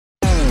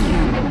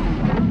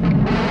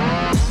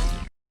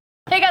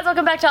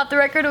welcome back to Off the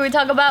Record, where we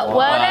talk about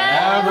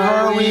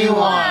whatever we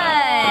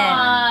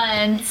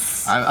want.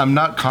 I'm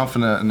not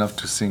confident enough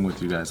to sing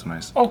with you guys when I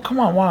sing. Oh, come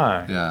on,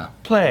 why? Yeah.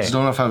 Play. I just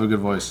don't know if I have a good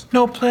voice.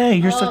 No, play.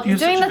 You're such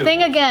Doing the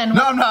thing again.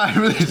 No, I'm not.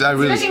 I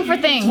really. Searching for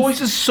things. His voice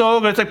is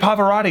so good. It's like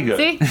Pavarotti good.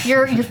 See,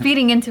 you're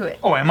feeding into it.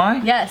 Oh, am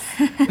I? Yes.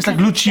 It's like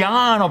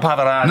Luciano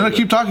Pavarotti. No,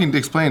 keep talking to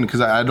explain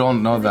because I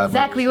don't know that.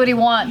 Exactly what he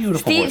wants.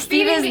 Beautiful voice.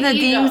 Steve is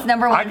Nadim's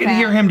number one I can fan.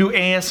 hear him do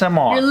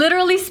ASMR. You're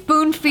literally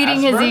spoon feeding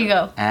his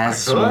ego.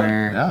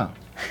 Asper. Yeah.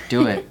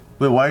 Do it.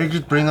 Wait, why did you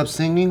bring up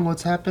singing?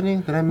 What's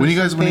happening? Did I miss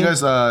When you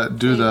guys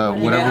do the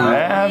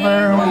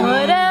whatever,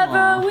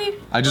 Whatever we.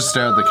 I just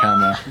stare at the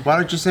camera. Why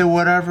don't you say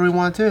whatever we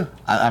want to?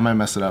 I might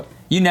mess it up.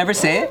 You never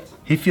say it?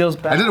 He feels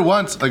bad. I did it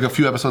once, like a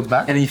few episodes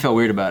back. And then you felt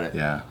weird about it.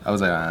 Yeah, I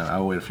was like,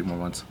 I'll wait a few more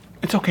months.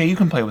 It's okay. You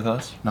can play with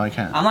us. No, I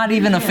can't. I'm not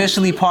even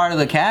officially part of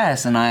the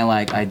cast, and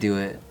I do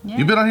it. Yeah.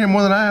 You've been on here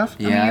more than I have.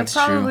 Yeah, I mean, you're that's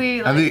true. probably,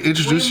 And they like,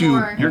 introduce way you-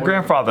 more- Your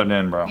grandfather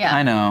in, bro. Yeah.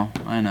 I know.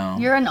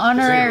 You're an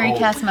honorary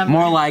cast member.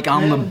 More like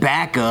I'm the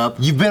backup.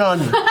 You've been on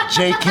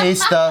JK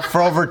stuff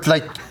for over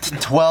like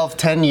 12,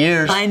 10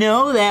 years. I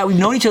know that. We've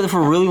known each other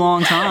for a really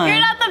long time. You're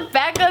not the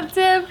backup,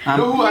 Tim.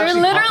 know who You're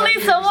actually literally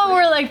someone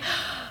where like,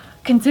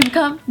 can Tim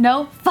come?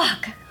 No?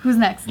 Fuck. Who's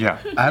next? Yeah.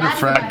 I had a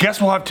friend. I guess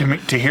we'll have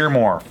to hear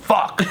more.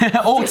 Fuck.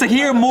 Oh, to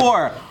hear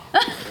more.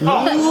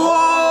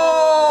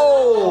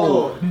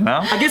 Whoa! No?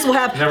 I guess we'll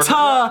have Never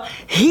to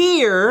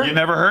hear You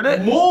never heard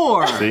it?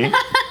 more. See?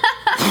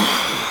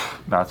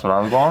 That's what I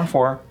was going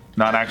for.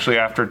 Not actually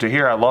after to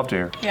hear. I love to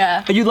hear.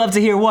 Yeah. You'd love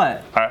to hear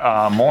what?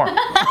 More.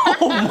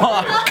 Oh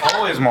my!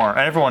 Always more.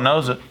 Everyone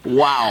knows it,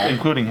 Wow.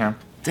 including him.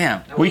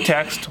 Damn. We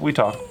text. We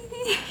talk.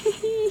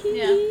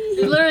 Yeah.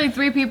 There's literally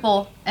 3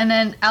 people, and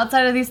then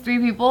outside of these 3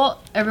 people,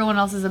 everyone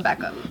else is a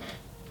backup.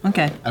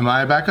 Okay. Am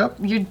I a backup?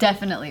 You're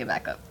definitely a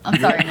backup. I'm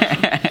sorry.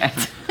 man.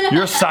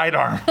 You're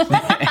sidearm.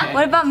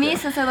 What about me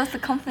since I left the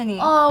company?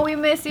 Oh, we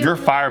miss you. You're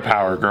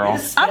firepower, girl.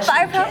 I'm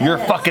firepower. You're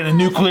fucking a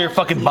nuclear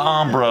fucking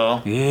bomb, bro.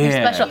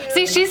 Yeah. special.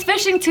 See, she's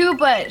fishing too,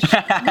 but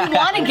we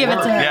want to give it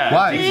to her. Yeah.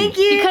 Why? Thank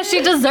you. Because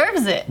she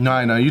deserves it. No,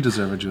 I know you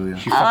deserve it, Julia.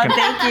 She fucking,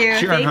 Thank you.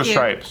 she earned Thank her you.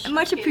 stripes.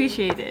 Much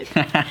appreciated.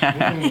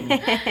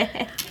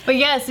 But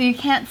yeah, so you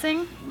can't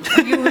sing?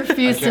 You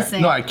refuse to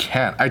sing. No, I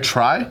can't. I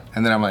try,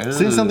 and then I'm like,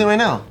 Sing something right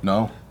now.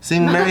 No,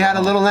 Sing Mary Had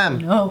a Little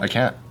Lamb. I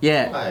can't.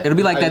 Yeah. It'll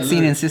be like that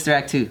scene in Sister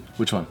Act 2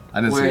 Which one?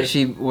 I didn't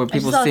see it. where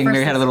people saw the sing first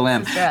Mary Had a Little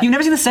Lamb. Sister Act. You've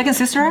never seen the second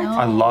Sister Act?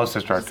 I love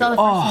Sister Act. I saw the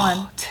first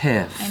one.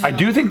 Tiff. I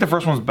do think the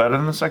first one's better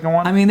than the second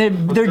one. I mean,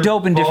 they're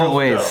dope in different both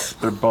ways.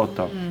 dope. They're both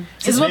dope.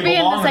 Is Whoopi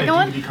in the second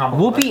one?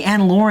 Whoopi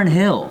and Lauryn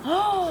Hill.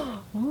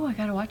 Ooh, I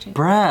gotta watch it.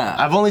 Bruh.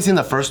 I've only seen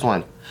the first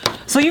one.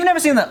 So you've never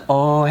seen the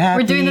Oh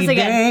Happy We're doing this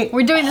again. Day?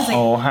 We're doing this again.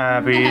 Oh,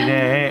 happy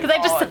day. Because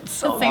I just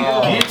sang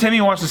Me and Timmy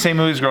watched the same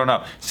movies growing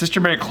up. Sister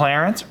Mary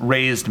Clarence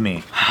raised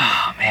me.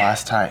 Oh,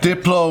 that's tight.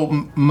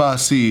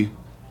 Diplomacy.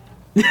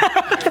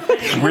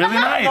 Really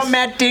nice.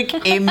 Diplomatic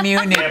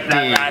immunity. hands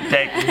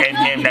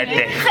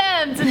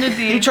in the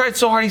He deep. tried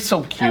so hard. He's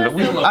so cute.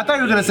 We love I thought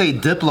you were gonna say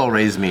Diplo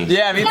raised me.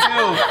 Yeah, me too.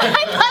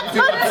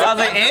 I was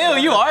like,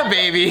 ew, you are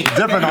baby.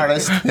 Different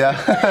artist.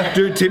 Yeah.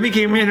 Dude, Timmy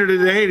came in here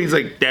today and he's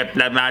like,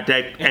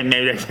 diplomatic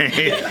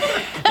immunity.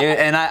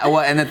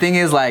 And the thing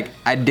is, like,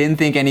 I didn't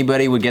think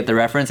anybody would get the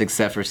reference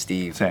except for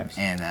Steve. Same.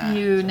 And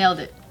You nailed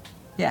it.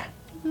 yeah,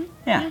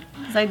 yeah.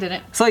 Because I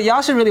didn't. So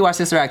y'all should really watch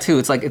Sister Act 2.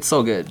 It's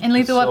so good. And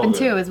Lethal so Weapon good.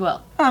 2 as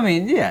well. I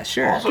mean, yeah,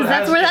 sure. Because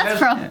that's where that's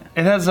from.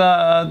 It has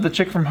the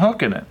chick from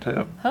Hook in it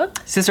too. Hook?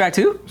 Sister Act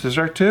 2?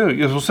 Sister Act 2.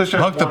 Well, Sister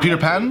Act Hook, the 1 Peter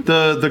Pan?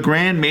 The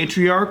grand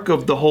matriarch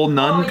of the whole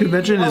nun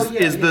convention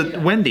is the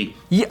Wendy.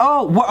 Yeah,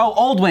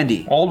 old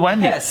Wendy. Old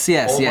Wendy. Yes.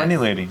 Old Wendy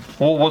lady.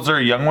 Well, was there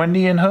a young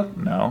Wendy in Hook?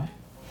 No.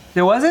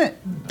 There wasn't?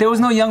 There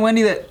was no young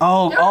Wendy that.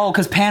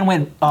 Because Pan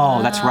went.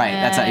 Oh, that's right.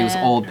 That's it was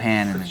old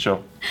Pan. And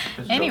Show.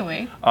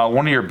 Anyway.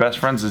 One of your best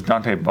friends is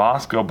Dante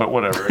Bosco, but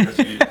whatever.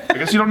 I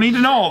guess you don't need to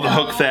know all the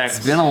Hook facts.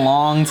 it's been a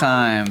long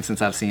time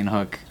since I've seen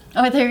Hook.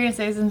 Oh, I thought you were going to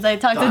say since I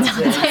talked to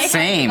Dante.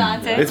 Same.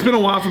 It's been a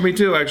while for me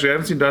too, actually. I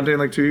haven't seen Dante in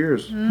like 2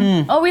 years.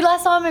 Oh, we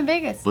last saw him in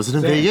Vegas. Was it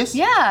in Vegas?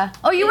 Yeah.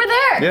 Oh, you were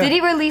there. Yeah. Did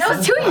he release That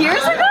was 2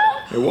 years ago?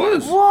 It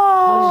was.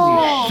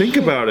 Whoa. Think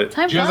about it.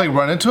 Time Did you guys flies. like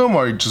run into him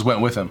or you just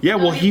went with him? Yeah,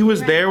 well, he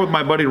was there with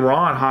my buddy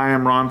Ron. Hi,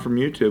 I'm Ron from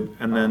YouTube.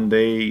 And then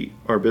they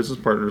are business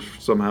partners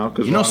somehow.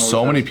 Cause You know Ron so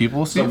always many has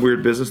people, Some Steve?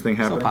 weird business thing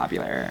happened.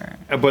 Popular.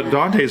 But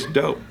Dante's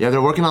dope. Yeah,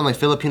 they're working on like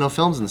Filipino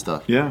films and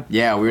stuff. Yeah.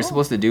 Yeah, we were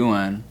supposed to do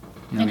one.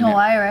 In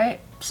Hawaii, right?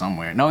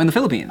 Somewhere. No, in the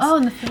Philippines. Oh,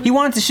 in the Philippines. He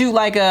wanted to shoot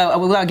like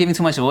without giving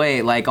too much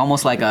away, like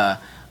almost like an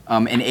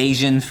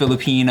Asian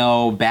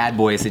Filipino bad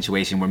boy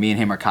situation where me and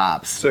him are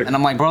cops. Sick. And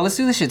I'm like, bro, let's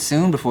do this shit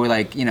soon before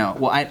let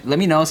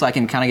me know so I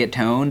can kind of get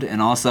toned,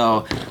 and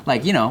also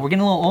like we're getting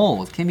a little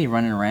old. Can't be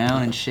running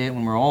around and shit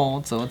when we're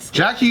old. So it's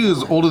Jackie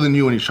is older than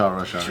you when he shot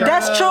Rush Hour.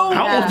 that's true.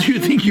 How old do you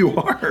think you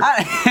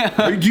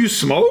are? Do you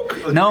smoke?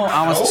 No,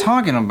 I was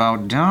talking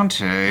about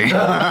Dante.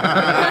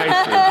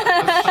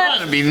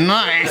 Trying to be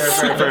nice.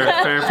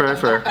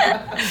 Fair.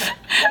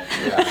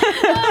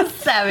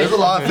 Savage. There's a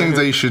lot of things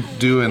that you should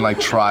do and like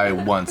try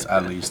once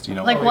at least, you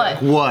know? Like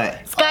what?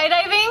 What?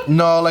 Skydiving? anything?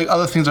 No, like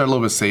other things are a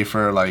little bit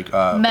safer, like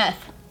Meth.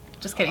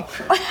 Just kidding.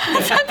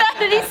 That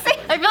did he say?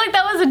 I feel like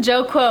that was a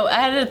joke quote.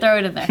 I had to throw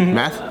it in there.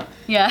 Meth?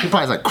 Yeah. He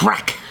probably's like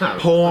crack.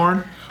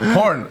 Porn.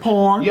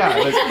 porn. Yeah,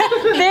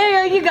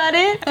 There you got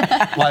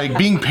it. like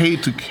being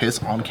paid to kiss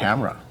on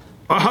camera.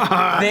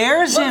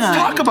 There's Let's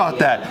talk about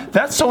that.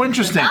 That's so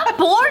interesting. I'm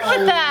bored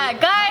with that.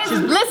 Guys,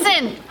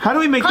 listen. How do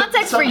we make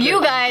Context that for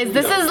you guys.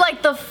 This is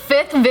like the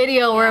 5th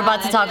video we're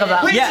about to talk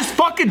about. Please just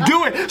fucking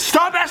do it.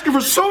 Stop asking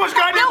for so much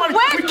goddamn money.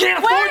 We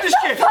can't afford this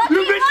shit.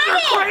 You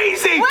bitches are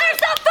crazy. Where's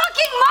the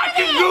fucking I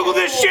money? can Google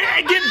this shit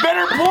and get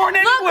better porn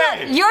Look,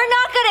 anyway. you're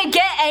not gonna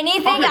get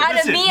anything out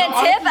of me and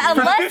Tiff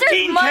unless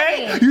there's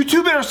money. You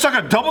two better suck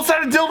a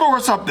double-sided dildo or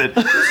something.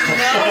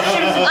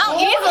 I'll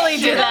easily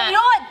do You that.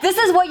 know what? This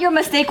is what your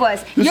mistake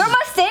was. Your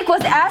mistake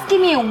was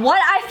asking me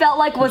what I felt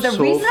like was a so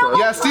reasonable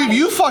Yeah, Steve,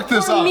 you fucked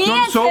this for up. me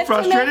I'm and so Tiff to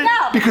make frustrated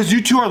out. because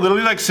you two are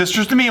literally like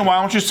sisters to me, and why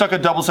don't you suck a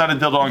double-sided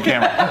dildo on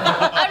camera?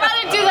 I'd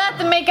rather do that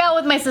than make out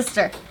with my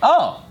sister.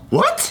 Oh.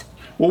 What?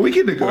 Well, we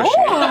can negotiate.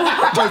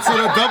 Wait, so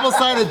the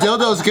double-sided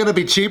dildo is gonna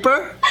be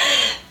cheaper?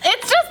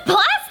 It's just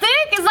plastic.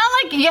 It's not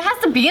like it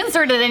has to be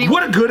inserted anywhere.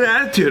 What a good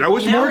attitude. I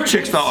wish more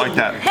chicks thought like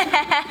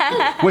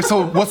that. Wait,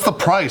 so what's the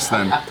price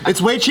then?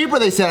 It's way cheaper,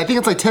 they said. I think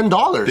it's like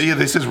 $10. Yeah,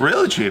 this is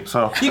really cheap,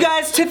 so. You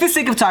guys, Tiff is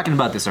sick of talking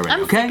about this already,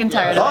 I'm okay? sick and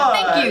tired of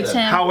it. Thank you,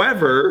 Tim.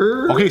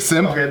 However. Okay,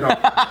 Sim. Okay, no.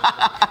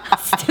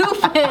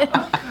 Stupid.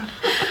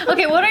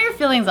 Okay, what are your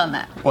feelings on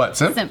that? What,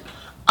 Sim? Simp.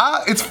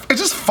 It's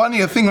just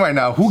funny a thing right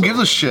now. Who gives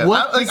a shit?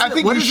 What, I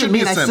think what you does should it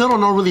mean? be a I simp. still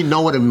don't really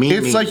know what it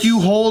means. It's like you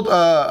hold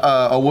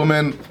a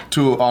woman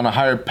on a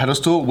higher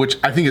pedestal, which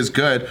I think is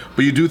good,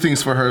 but you do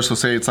things for her. So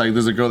say it's like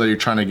there's a girl that you're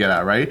trying to get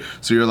at, right?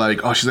 So you're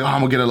like, oh, she's like, oh, I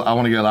want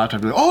to get a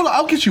laptop. You're like, oh,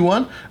 I'll get you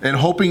one, and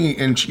hoping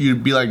and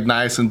you'd be like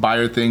nice and buy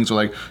her things, or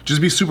like just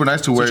be super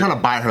nice to So where. you're trying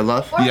to buy her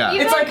love? Or Yeah.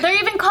 even, It's like- they're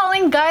even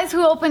calling guys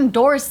who open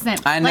doors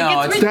simps. I know,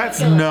 Like, it's That's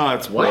ridiculous.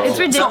 nuts, bro. It's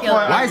ridiculous.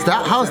 Why is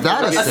that? How is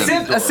that a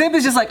simp? A simp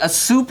is just like a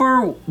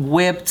super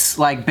whipped,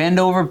 like bend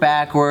over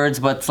backwards,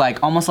 but it's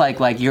like almost like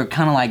you're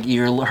kind of like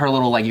you're her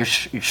little like you're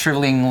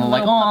shriveling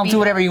like, little oh, I'll puppy. do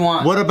whatever you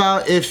want. What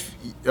about if,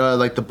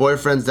 like the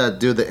boyfriends that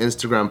do the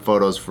Instagram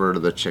photos for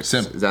the chicks?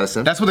 Simp. Is that a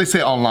simp? That's what they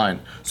say online.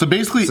 So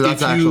basically, So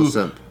that's if actual you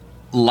simp.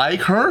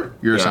 like her,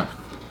 you're Yeah. a simp.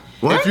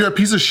 What? If you're a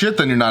piece of shit,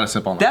 then you're not a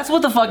simp online. That's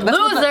what the fuck. That's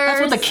what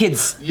the Losers.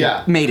 kids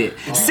Yeah. made it.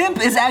 Simp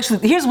is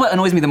actually. Here's what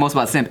annoys me the most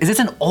about simp is it's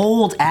an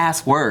old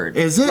ass word.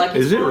 Is it? Like,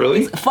 Is it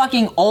really? It's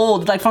fucking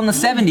old, like from the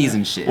 70s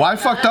and shit. Well, I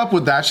fucked up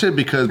with that shit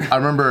because I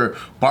remember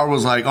Barbara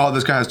was like, oh,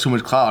 this guy has too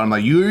much clout. I'm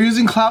like, you're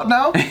using clout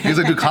now? He's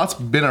like, dude, clout's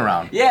been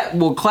around. Yeah,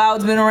 well,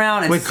 Cloud's been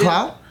around. And Wait, simp-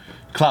 clout?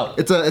 Clout.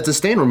 It's a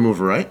stain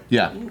remover, right?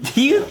 Yeah.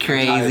 You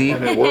crazy.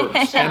 And it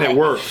works. And it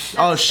works.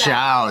 Oh,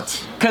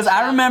 shout. Cause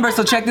I remember.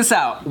 So check this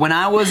out. When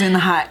I was in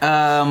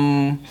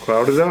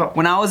Cloud is out.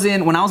 when I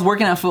was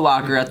working at Foot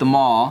Locker at the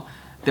mall,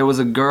 there was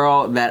a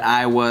girl that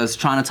I was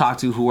trying to talk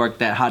to who worked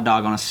that hot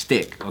dog on a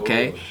stick.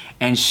 Okay,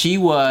 and she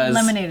was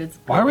Lemonade.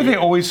 Why were they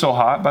always so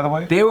hot, by the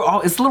way? They were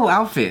all. It's little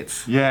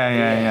outfits.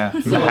 Yeah.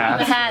 The The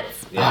hats.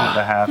 hats. Yeah,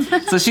 the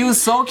hats. So she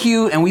was so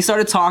cute, and we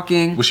started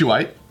talking. Was she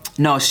white?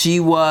 No, she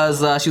was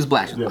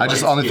black. I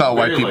just only thought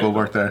white people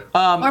worked there.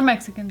 Or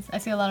Mexicans. I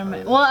see a lot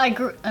of Well,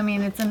 I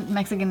mean, it's in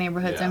Mexican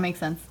neighborhoods, so it makes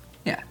sense.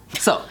 Yeah.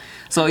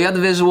 So you have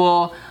the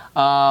visual,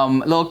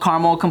 little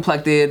caramel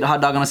complected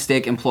hot dog on a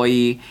stick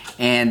employee,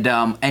 and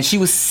she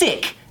was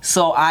sick.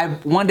 So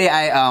one day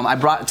I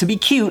brought, to be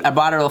cute, I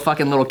brought her a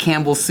fucking little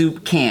Campbell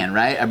soup can,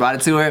 right? I brought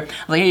it to her. I was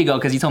like, here you go,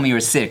 because you told me you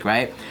were sick,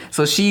 right?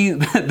 So she,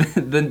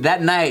 that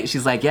night,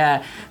 she's like,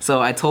 yeah.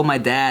 So I told my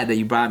dad that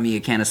you brought me a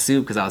can of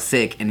soup because I was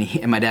sick,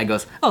 and my dad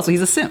goes, oh, so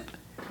he's a simp.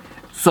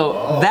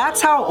 So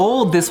that's how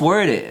old this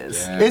word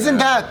is. Isn't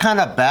that kind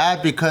of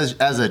bad because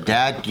as a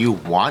dad, you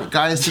want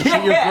guys to treat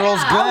your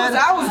girls good?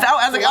 I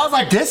was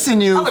like,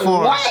 Dissing you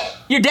for. what?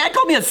 Your dad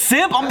called me a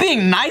simp? I'm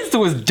being nice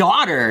to his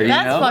daughter, you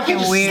That's know? fucking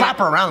Just weird. slap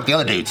her around with the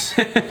other dudes.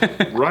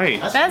 Right.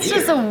 That's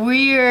just a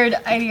weird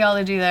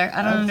ideology there.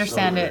 I don't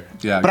understand it.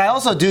 Yeah. But I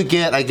also do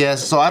get, I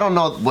guess, so I don't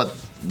know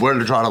where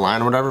to draw the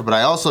line or whatever, but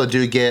I also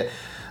do get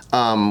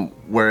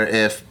where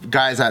if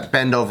guys that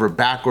bend over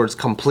backwards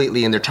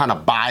completely and they're trying to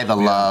buy the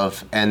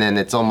love, and then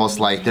it's almost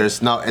like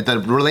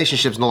the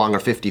relationship's no longer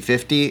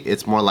 50-50,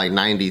 it's more like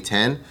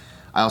 90-10.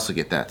 I also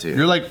get that too.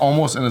 You're like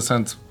almost in a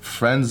sense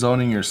friend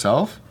zoning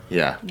yourself,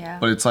 Yeah. Yeah.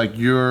 but it's like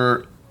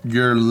you're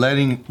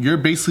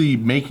basically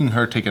making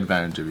her take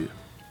advantage of you.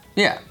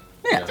 Yeah.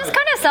 Yeah. This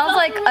kind of sounds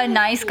like a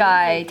nice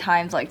guy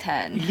times like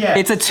 10. Yeah.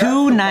 It's a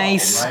too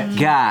nice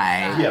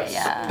guy. Yes.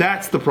 Yeah.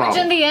 That's the Which in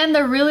problem. the end,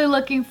 they're really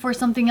looking for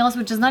something else,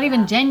 which is not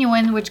even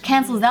genuine, which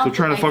cancels out. They're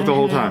trying to fuck the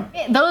whole time.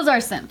 Those are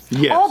simps.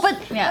 Yes. Oh, but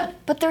Yeah.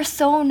 but they're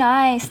so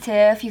nice,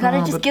 Tiff. You gotta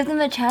just give them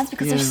a chance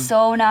because they're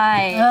so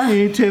nice.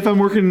 Hey, Tiff, I'm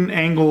working an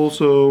angle,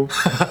 so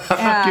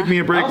Yeah. give me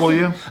a break, will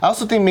you? I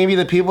also think maybe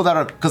the people that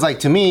are, because like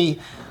to me,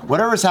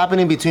 whatever's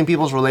happening between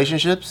people's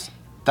relationships,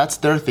 that's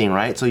their thing,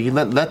 right? So you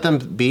let them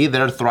be,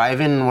 they're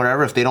thriving and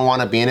whatever. If they don't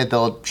want to be in it,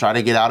 they'll try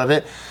to get out of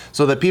it.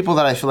 So the people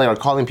that I feel like are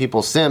calling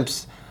people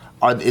simps,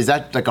 is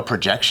that like a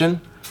projection?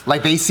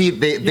 Like they see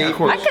of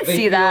course. I could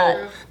see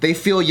that. they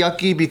feel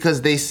yucky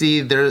because they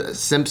see their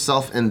simp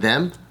self in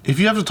them. If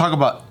you have to talk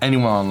about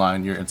anyone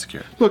online, you're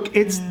insecure. Look,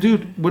 it's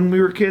dude. When we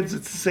were kids,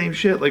 it's the same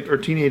shit. Like or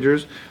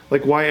teenagers,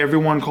 like why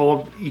everyone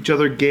called each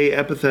other gay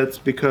epithets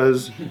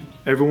because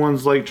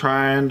everyone's like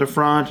trying to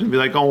front and be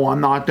like, oh, I'm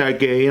not that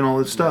gay and all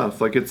this stuff.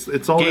 Like it's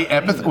all Gay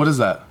epithet? What is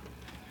that?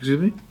 Excuse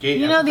me.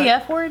 You know the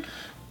F word?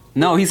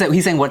 No, he's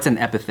saying what's an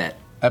epithet.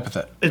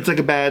 Epithet. It's like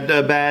a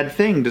bad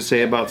thing to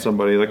say about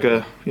somebody. Like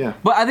yeah.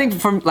 But I think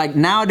from like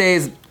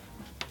nowadays,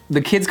 the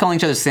kids calling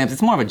each other simps,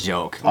 it's more of a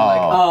joke. Like,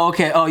 oh,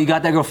 okay, oh, you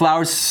got that girl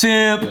flowers,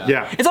 simp.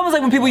 Yeah. It's almost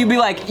like when people, you'd be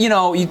like, you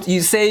know,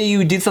 you say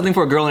you did something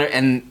for a girl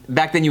and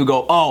back then you would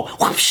go, oh,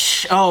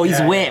 whoosh, oh, he's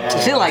whipped.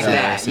 Shit like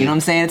that. You know what I'm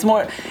saying?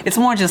 It's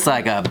more just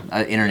like a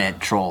internet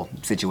troll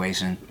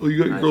situation. Oh, you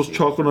got your girls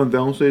chocolate on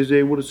Valentine's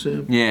Day? What a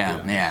simp.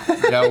 Yeah.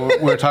 Yeah,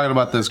 we're talking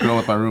about this girl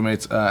with my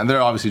roommates, and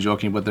they're obviously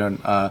joking, but they're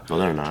No,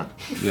 they're not.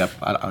 yep.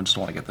 I just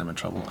want to get them in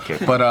trouble.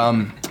 But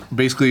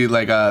basically,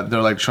 like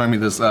they're like showing me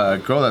this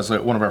girl that's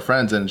like one of our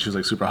friends, and she's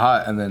like super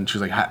hot, and then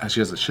she's like she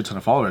has a shit ton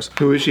of followers.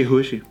 Who is she? Who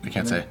is she? I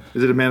can't say.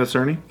 Is it Amanda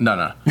Cerny?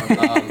 No.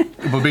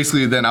 But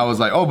basically, then I was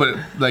like, oh, but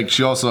like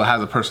she also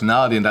has a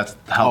personality, and that's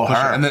how.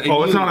 her. And then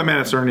Oh, it's not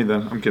Amanda Cerny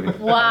then. I'm kidding.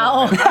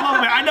 Wow.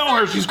 I know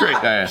her. She's great.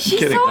 Yeah. She's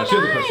Kidding. so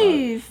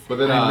nice. But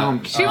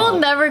then She will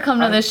never come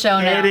to this show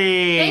now.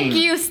 kidding. Thank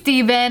you,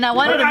 Steven. I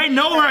wanted But I to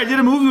know her. I did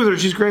a movie with her.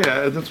 She's great.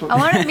 That's what. I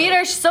want to meet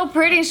her. She's so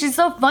pretty. She's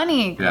so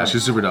funny. yeah,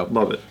 she's super dope.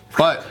 Love it.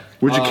 But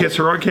Would you kiss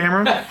her on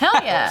camera? Hell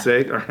yeah.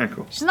 Say, all right,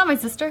 cool. She's not my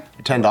sister.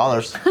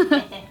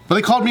 $10. but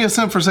they called me a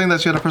simp for saying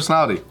that she had a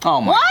personality.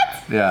 Oh my.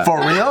 What? Yeah. For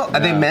real? Are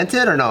they meant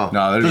it or no?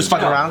 No, they're just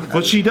fucking joking. around.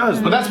 But she does.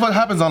 But that's what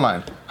happens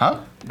online,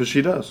 huh? But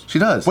she does. She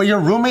does. Wait, your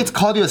roommates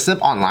called you a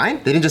simp online?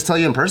 They didn't just tell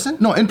you in person?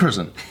 No, in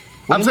person.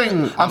 I'm do you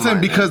saying mean I'm saying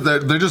online, because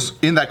they're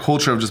just in that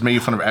culture of just making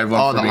fun of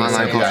everyone. Oh, for the being a online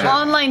simp. culture. Yeah.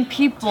 Online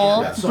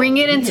people bring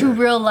it into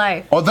real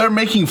life. Oh, they're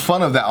making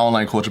fun of that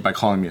online culture by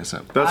calling me a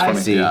simp. That's funny.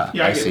 I see. Yeah,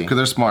 I see. Because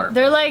they're smart.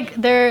 They're like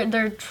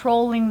they're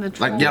trolling the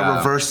troll. Like, yeah,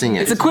 reversing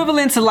it. It's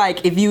equivalent to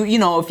like if you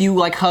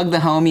like hug the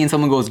homie and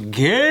someone goes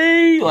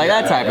gay, like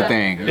that type of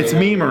thing. It's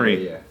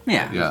memery.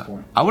 Yeah. Yeah.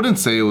 I wouldn't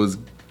say it was.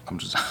 I'm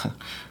just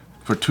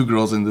for two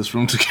girls in this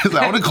room together.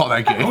 I wouldn't call that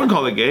I gay. wouldn't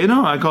call it gay.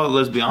 No, I call it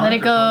lesbian. Let it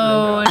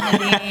go.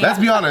 Let's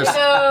be honest.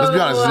 Let's be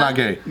honest. It's not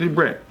gay. Hey,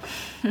 Brett.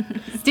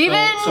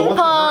 Stephen So what's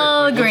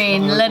Paul the-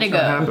 Green, let it go.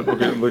 Happened?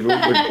 Okay,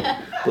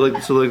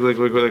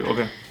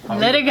 okay.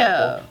 Let it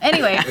go.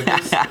 Anyway, so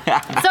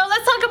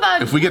let's talk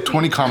about. If we get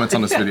 20 comments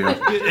on this video,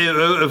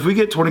 If we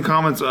get 20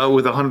 comments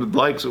with 100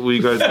 likes, what will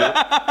you guys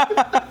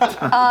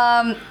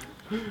do?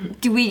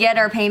 Do we get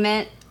our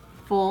payment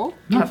full?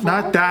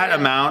 Not that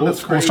amount.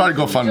 That's we'll crazy. start a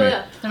GoFundMe.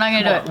 They're not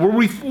gonna do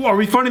it. Are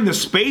we funding the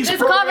space This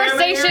program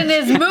conversation here?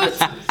 is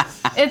moot.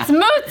 It's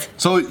moot.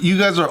 So you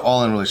guys are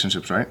all in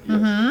relationships, right?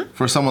 Mm-hmm.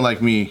 For someone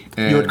like me,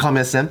 You would call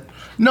me a simp?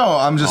 No,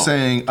 I'm just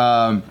saying.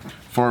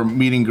 For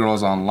meeting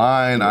girls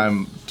online,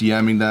 I'm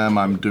DMing them.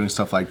 I'm doing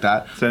stuff like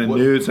that. Sending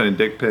nudes, sending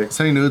dick pics.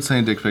 Sending nudes,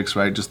 sending dick pics,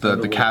 right? Just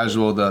the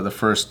casual, the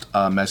first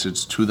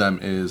message to them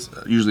is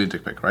usually a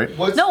dick pic, right?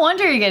 No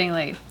wonder you're getting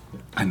laid.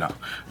 I know.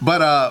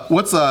 But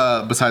what's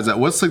besides that?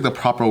 What's like the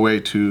proper way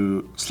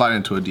to slide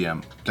into a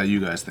DM that you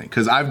guys think?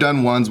 Because I've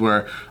done ones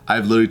where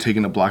I've literally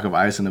taken a block of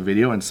ice in a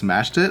video and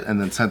smashed it,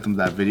 and then sent them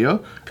that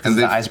video. And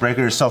The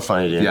icebreaker is so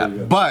funny, dude. yeah,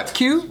 but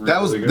cute.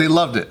 That was they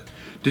loved it.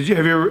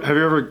 Have you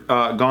ever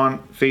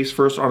gone face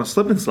first on a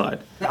slip and slide?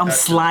 I'm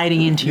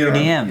sliding into your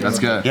DMs. That's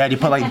good. Yeah, you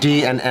put like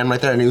D and M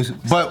right there, and you.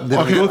 But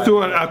Go okay,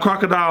 through a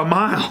crocodile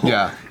mile.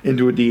 Yeah.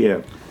 Into a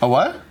DM. a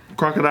what?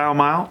 Crocodile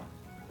mile.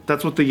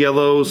 That's what the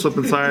yellow slip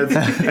and slides.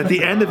 At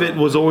the end of it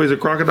was always a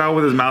crocodile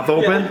with his mouth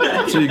open.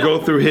 So you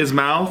go through his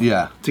mouth.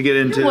 Yeah. To get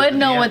into. You would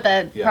know what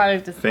that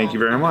product is. Thank you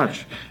very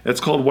much. It's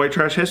called White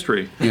Trash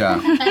History,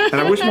 Yeah.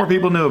 and I wish more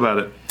people knew about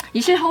it.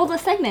 You should hold a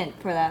segment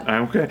for that.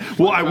 Okay.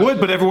 Well, I would,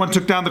 but everyone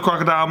took down the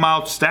crocodile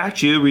mouth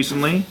statue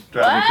recently.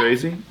 Drive me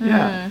crazy.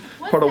 Yeah.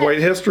 Part of white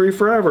history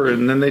forever,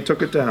 and then they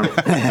took it down.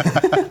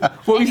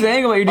 What were you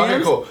saying about your DMs?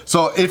 Okay, cool.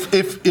 So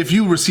if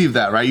you received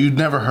that, right? You'd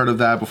never heard of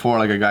that before,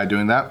 like a guy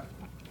doing that,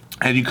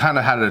 and you kind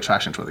of had an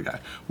attraction toward the guy.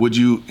 Would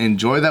you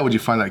enjoy that? Would you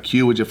find that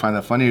cute? Would you find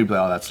that funny? You'd be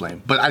like, oh, that's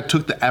lame. But I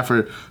took the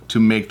effort to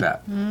make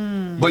that.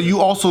 But you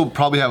also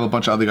probably have a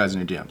bunch of other guys in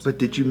your DMs. But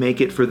did you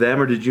make it for them,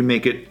 or did you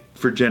make it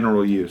for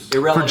general use?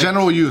 For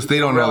general use, they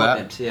don't know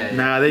that. Irrelevant. Yeah.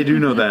 Nah, they do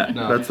know that.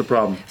 That's the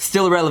problem.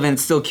 Still irrelevant,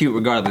 still cute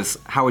regardless.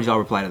 How would y'all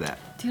reply to that?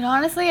 Dude,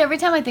 honestly, every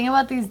time I think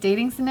about these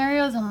dating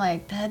scenarios, I'm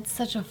like, that's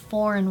such a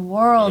foreign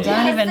world.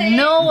 I don't even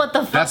know what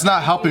the fuck. That's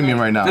not helping me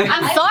right now.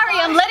 I'm sorry.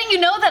 I'm letting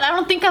you know that I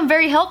don't think I'm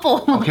very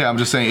helpful. Okay, I'm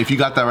just saying, if you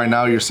got that right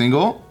now, you're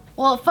single.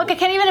 Well, fuck, I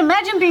can't even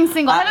imagine being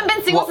single. I haven't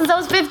been single since I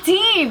was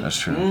 15. That's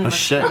true. Oh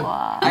shit.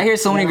 I hear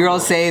so many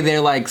girls say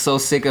they're like so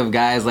sick of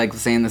guys like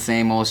saying the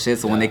same old shit.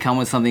 So when they come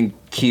with something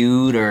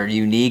cute or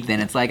unique,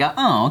 then it's like,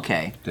 oh,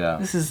 okay. Yeah.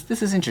 This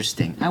is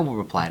interesting. I will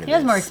reply to He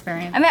has this. more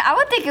experience. I mean, I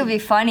would think it would be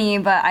funny,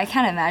 but I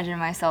can't imagine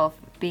myself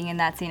being in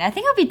that scene. I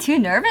think I'd be too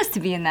nervous to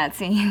be in that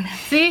scene.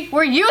 See,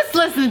 we're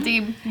useless in the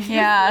team.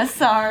 Yeah,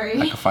 sorry.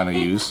 I can find a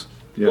use.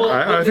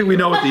 Yeah, I think we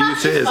know what the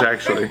use is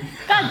actually.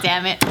 God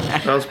damn it.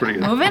 That was pretty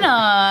good. Moving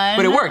on.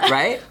 But it worked,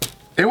 right?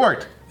 It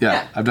worked. Yeah,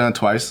 Yeah. I've done it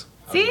twice.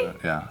 See?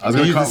 Yeah, I was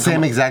You gonna use the come,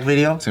 same exact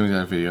video? same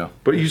exact video.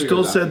 But you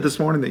still said this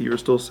morning that you were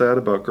still sad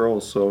about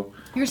girls, so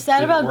You're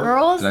sad about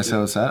girls? Did I say I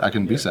was sad? I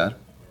can be sad.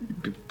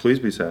 please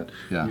be sad.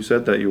 Yeah. You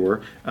said that you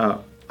were.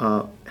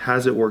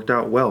 Has it worked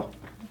out well?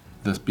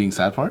 This being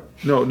sad part?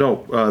 No,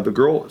 the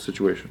girl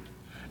situation.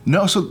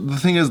 No. So the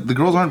thing is, the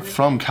girls aren't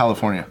from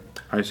California.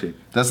 I see.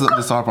 That's the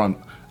hard problem.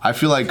 I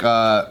feel like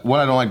one,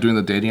 I don't like doing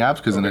the dating apps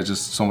because then it's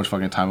just so much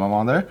fucking time I'm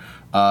on there.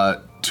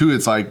 Two,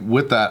 it's like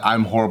with that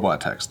I'm horrible at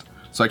text,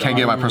 so I can't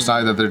get my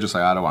personality that they're just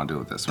like I don't want to deal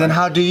with this. Then right?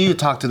 how do you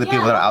talk to the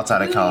people that are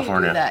outside of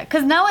California?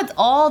 Because now it's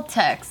all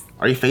text.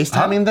 Are you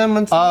FaceTiming them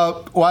and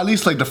stuff? Well, at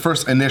least like the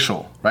first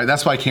initial, right?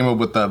 That's why I came up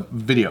with the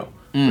video.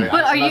 But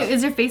are you?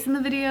 Is your face in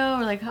the video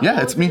or like? How Yeah,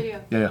 how it's is the me.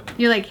 video? Yeah.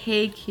 You're like,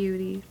 hey,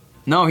 cutie.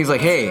 No, he's like,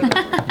 hey,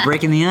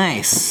 breaking the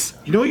ice.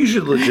 You know what you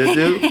should legit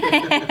do?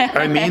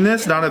 I mean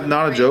this, not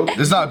a joke. This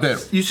is not a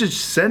bit. You should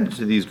send it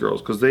to these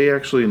girls because they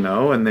actually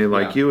know and they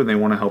like you and they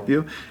want to help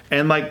you.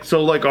 And like,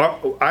 so like,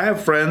 I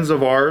have friends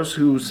of ours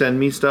who send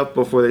me stuff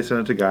before they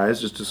send it to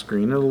guys just to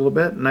screen it a little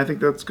bit, and I think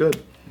that's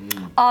good.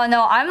 Oh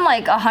no, I'm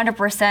like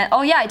 100%.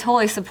 Oh yeah, I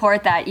totally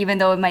support that, even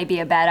though it might be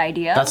a bad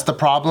idea. That's the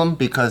problem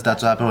because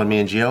that's what happened with me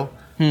and Gio.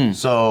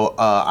 So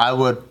I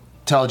would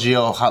tell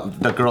Gio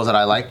the girls that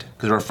I liked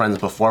because we were friends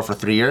before for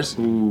 3 years.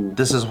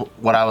 This is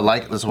what I would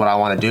like. This is what I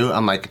want to do.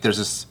 I'm like, there's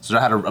this. So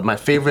I had my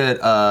favorite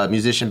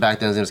musician back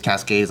then. His name was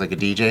Cascades, like a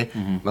DJ.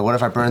 Like, what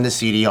if I burn this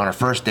CD on our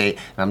first date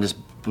and I'm just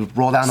we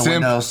roll down the Simp.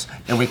 windows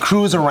and we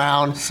cruise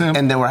around Simp.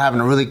 and then we're having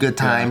a really good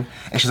time.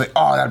 And she's like,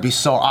 oh, that'd be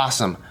so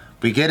awesome.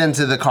 We get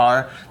into the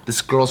car,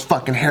 this girl's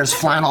fucking hair's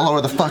flying all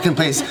over the fucking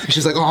place. And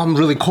she's like, oh, I'm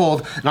really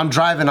cold. And I'm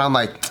driving, I'm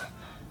like,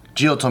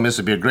 Gio told me this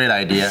would be a great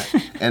idea.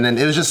 And then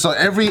it was just so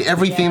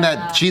everything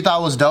that she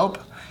thought was dope.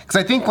 Because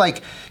I think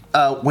like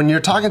when you're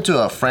talking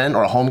to a friend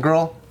or a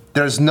homegirl,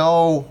 there's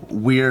no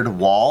weird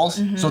walls.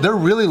 So they're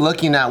really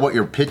looking at what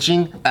you're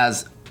pitching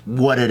as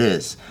what it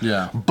is.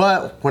 Yeah.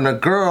 But when a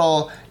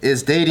girl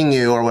is dating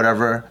you or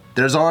whatever,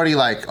 there's already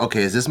like,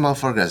 okay, is this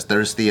motherfucker as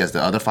thirsty as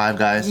the other 5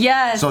 guys?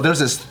 Yes. So there's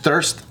this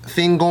thirst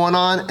thing going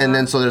on, and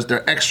then so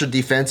they're extra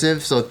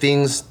defensive, so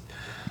things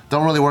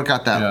don't really work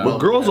out that Yeah. well.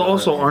 Girls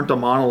also aren't a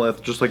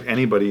monolith, just like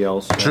anybody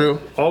else. True.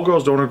 All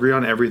girls don't agree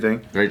on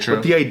everything. Very true.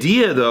 But the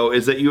idea, though,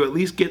 is that you at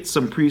least get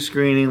some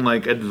pre-screening,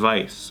 like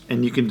advice,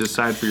 and you can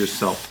decide for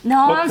yourself. No,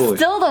 Hopefully. I'm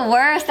still the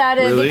worst at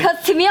it Really?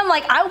 because to me, I'm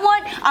like, I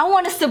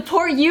want to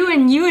support you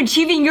and you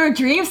achieving your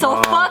dreams.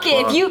 So fuck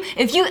it. fuck.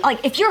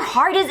 If your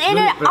heart is in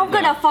it, I'm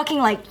gonna fucking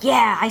like,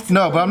 yeah.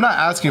 No, but I'm not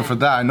asking for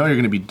that. I know you're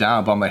gonna be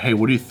down, but I'm like, hey,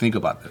 what do you think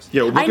about this?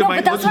 Yeah, look I know, at my.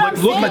 but that's look, what I'm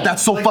look, saying. But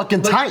that's so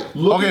fucking tight.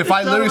 Okay, if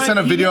I literally send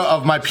a video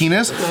of my penis,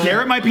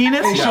 Stare at my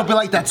penis. And she'll be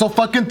like, that's so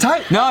fucking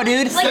tight. No,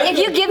 dude. Like if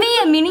you give me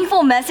a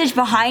meaningful message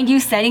behind you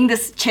sending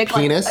this chick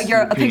like Penis?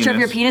 a picture of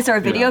your penis or a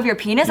video Yeah. of your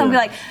penis, I'm gonna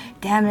be like,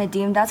 damn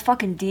Nadim, that's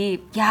fucking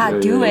deep. Yeah,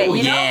 do it.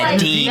 You know, Yeah, like,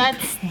 deep.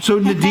 That's So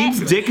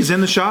Nadim's dick is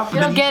in the shop.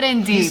 You'll get in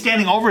He's deep.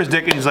 standing over his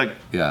dick and he's like,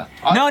 yeah.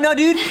 No,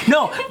 dude.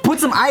 No, put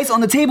some ice on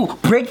the table.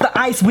 Break the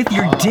ice with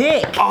your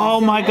dick. oh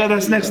my god,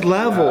 that's next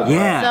level.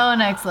 Yeah. So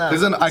next level.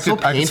 Listen, I So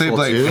could say painful,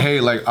 like, too. hey,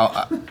 like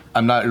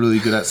I'm not really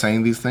good at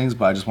saying these things,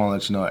 but I just want to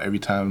let you know every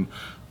time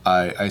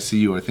I see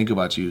you or think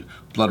about you,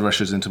 blood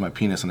rushes into my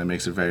penis and it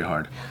makes it very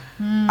hard.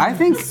 I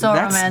think So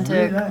that's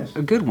romantic.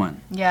 a good one.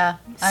 Yeah,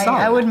 I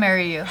Solid. would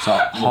marry you. So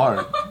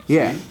hard.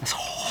 Yeah, that's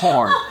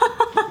hard.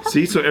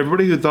 See, so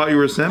everybody who thought you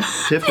were a simp,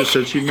 Tiff just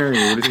said she'd marry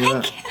you. What do you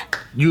think of that?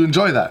 You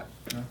enjoy that.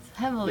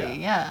 Heavily,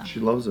 yeah. She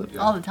loves it.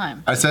 All the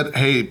time. I said,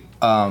 hey,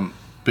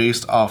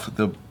 based off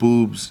the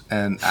boobs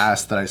and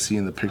ass that I see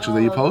in the picture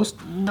that you post,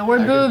 The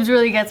word boobs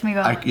really gets me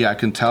going. I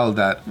can tell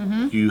that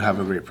you have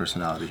a great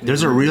personality.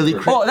 There's a really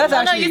Oh, that's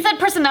Oh no, actually. you said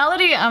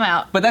personality, I'm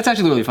out. But that's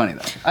actually really funny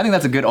though. I think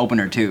that's a good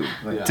opener too.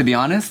 To be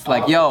honest,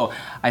 like, yo,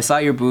 I saw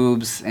your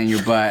boobs and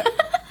your butt.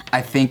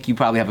 I think you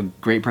probably have a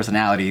great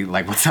personality.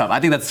 Like, what's up? I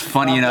think that's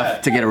funny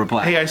enough to get a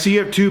reply. Hey, I see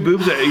you have 2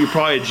 boobs. You're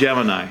probably a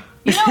Gemini.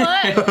 You know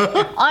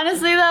what?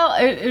 Honestly though,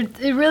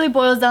 it really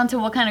boils down to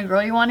what kind of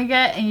girl you want to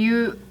get, and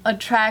you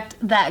attract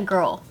that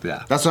girl.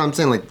 Yeah. That's what I'm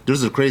saying. Like,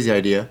 there's a crazy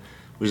idea,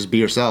 which is be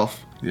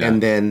yourself, Yeah.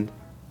 and then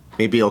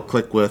maybe it'll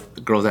click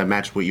with girls that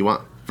match what you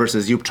want,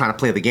 versus you trying to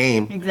play the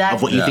game Exactly.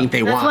 of what you Yeah. think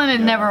they That's want. when it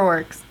never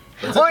works.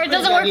 Or it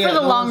doesn't work for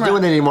the No long one's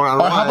doing it run. anymore. I don't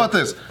know Or how why. about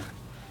this?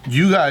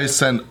 You guys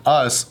send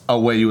us a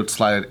way you would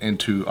slide it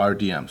into our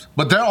DMs,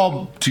 but they're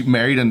all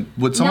married and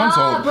with someone,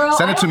 so bro,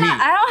 send it to me. I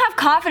don't have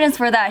confidence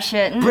for that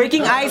shit.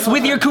 Breaking ice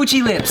with your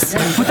coochie lips.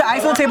 Put the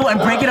ice on the table and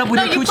break it up with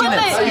No, your you coochie put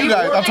lips. the- You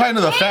guys, I'm talking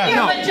to the fan.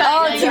 No.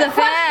 Oh, to the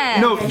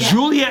fan. No,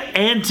 Julia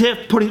and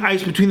Tiff putting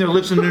ice between their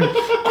lips and then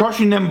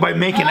crushing them by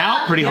making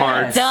out pretty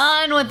hard.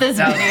 Done with this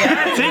video.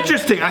 That's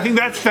interesting. I think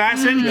that's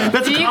fascinating.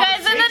 That's a See you guys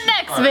in the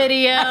next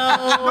video.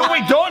 No,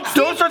 wait, don't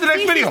start the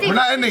next video. We're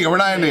not ending it. We're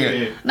not ending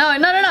it. No.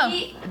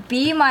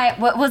 be my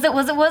what was it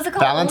called?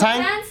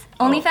 Valentine?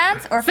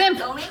 OnlyFans or Simp.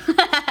 fans only?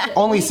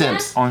 Only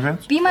Simps.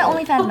 OnlyFans? Be my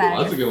OnlyFans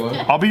manager. That's a good one.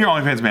 I'll be your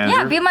OnlyFans manager.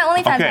 Yeah, be my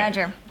OnlyFans Okay,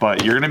 manager.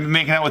 but you're gonna be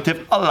making out with Tiff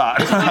a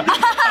lot. a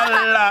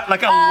lot.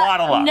 Like a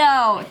lot.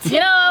 No. You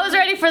know, I was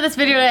ready for this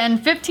video to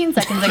end 15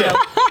 seconds ago.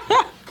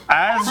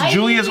 As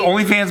Julia's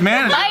OnlyFans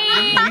manager,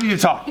 Bye. we need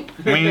to talk.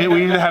 We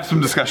need to have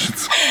some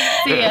discussions.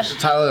 See ya.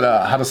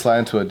 Tyler, how to slide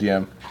into a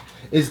DM.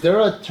 Is there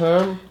a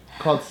term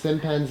called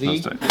chimpanzee?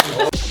 Let's do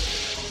it.